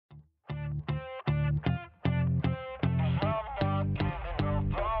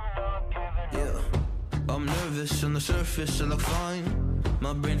I'm nervous on the surface, I look fine.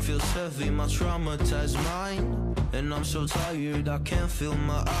 My brain feels heavy, my traumatized mind. And I'm so tired, I can't feel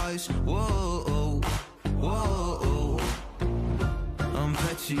my eyes. Whoa, whoa. I'm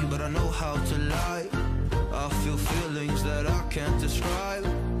petty, but I know how to lie. I feel feelings that I can't describe.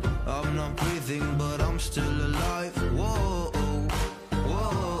 I'm not breathing, but I'm still alive. Whoa,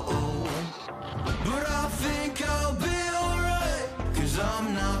 whoa. But I think I'll be alright, 'cause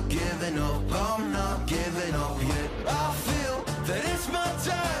I'm not giving up, I'm not giving up yet. I feel that it's my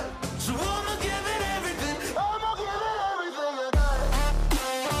time, so I'ma give it everything. I'ma give it everything I got.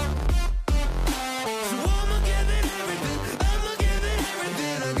 So I'ma give it everything. I'ma give it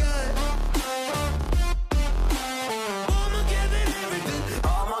everything I got. I'ma give it everything.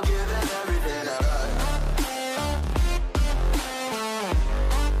 I'ma give it everything I got.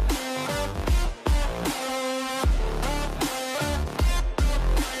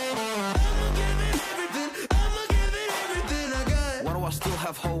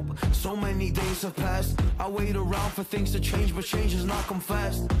 Hope. So many days have passed. I wait around for things to change, but change has not come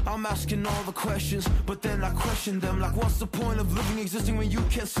fast. I'm asking all the questions, but then I question them. Like, what's the point of living, existing when you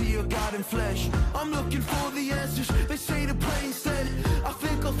can't see your God in flesh? I'm looking for the answers, they say to pray instead. I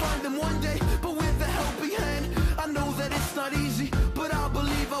think I'll find them one day, but with a helping hand. I know that it's not easy, but I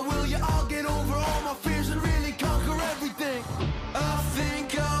believe I will. Yeah, I'll get over all my fears and really conquer everything. I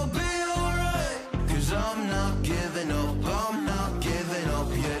think I'll be alright, 'cause I'm not giving up, I'm not giving up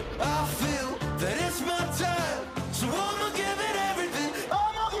yet. I feel that it's my time, so I'ma give it everything.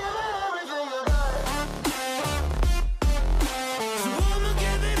 I'ma give it everything I got. So I'ma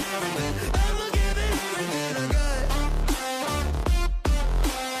give it everything. I'ma give it everything I got.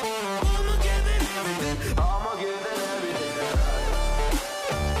 I'ma give it everything. I'ma give it everything I got.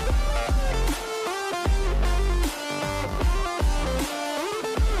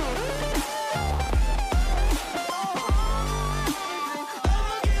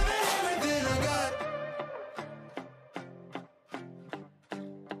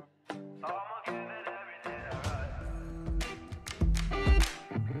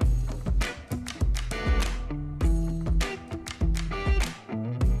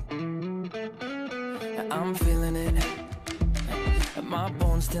 I'm feeling it, my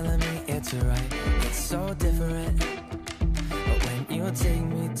bones telling me it's right. It's so different, but when you take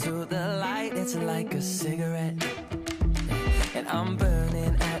me to the light, it's like a cigarette. And I'm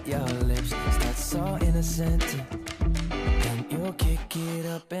burning at your lips, that's so innocent. And you kick it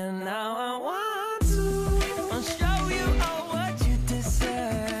up, and now I want to show you all what you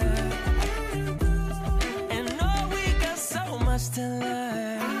deserve. And know we got so much to learn.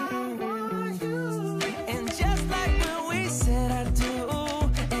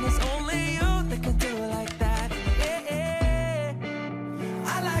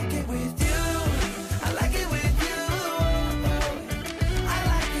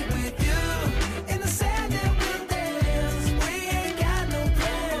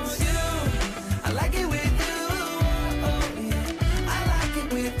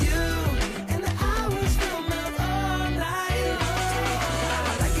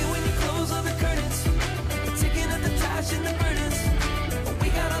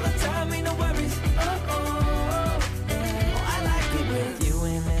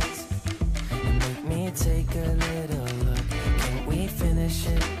 Take a little look, can we finish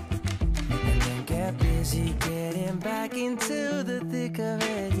it? And then get busy getting back into the thick of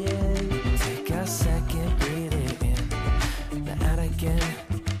it, yeah. Take a second, breathe it in, now out again.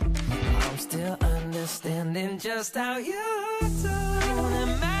 I'm still understanding just how you do the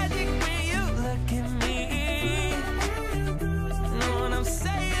magic when you look at me. Know what I'm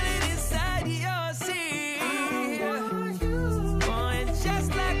saying? It inside your seat. Oh, and just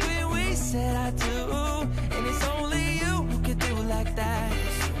like when we said I do. Like that,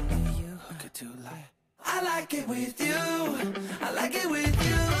 you could do like. I like it with you. I like it with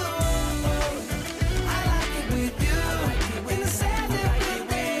you. I like it with you. In the sand that we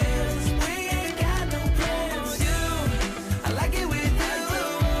dance, we ain't got no plans. You,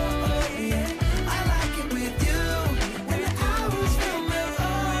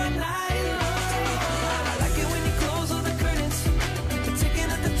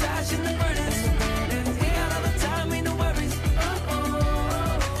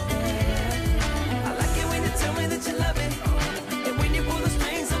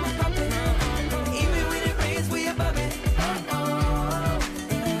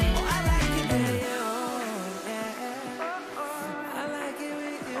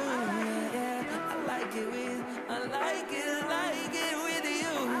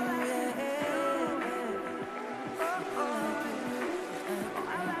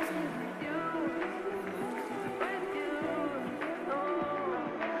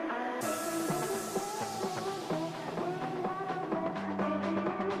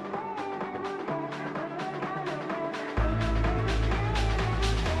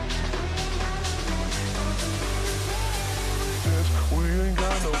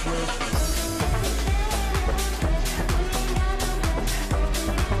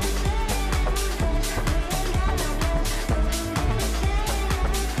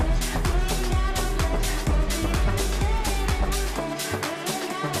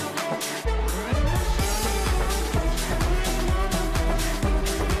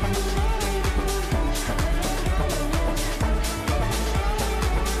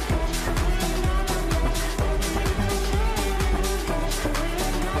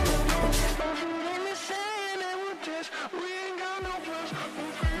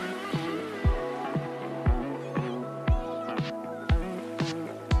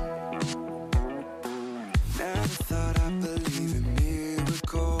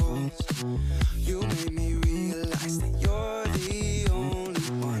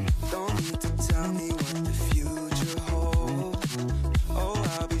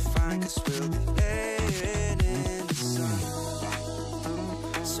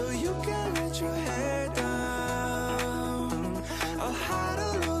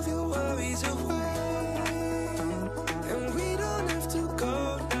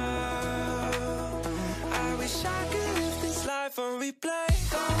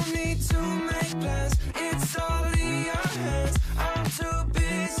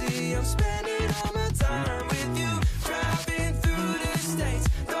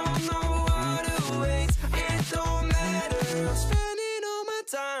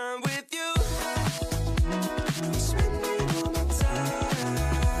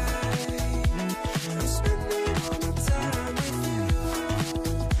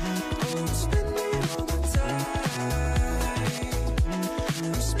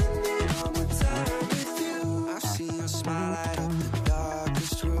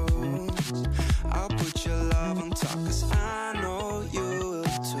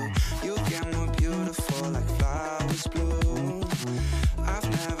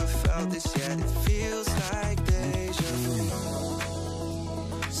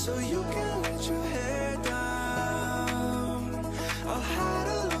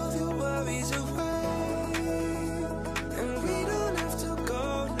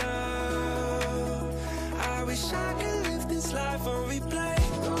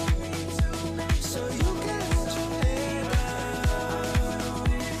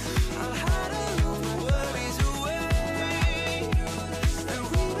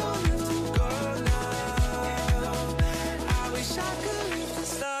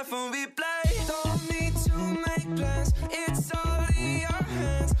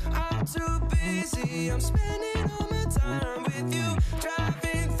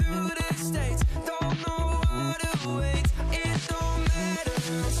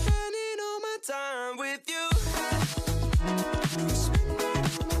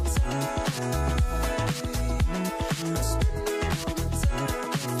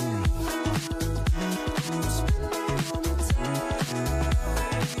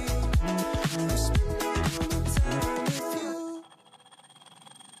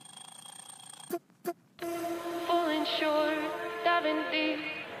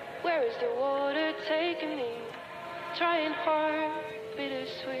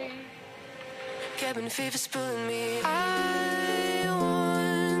 Cabin fever's pulling me. I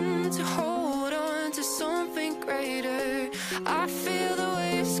want to hold on to something greater. I feel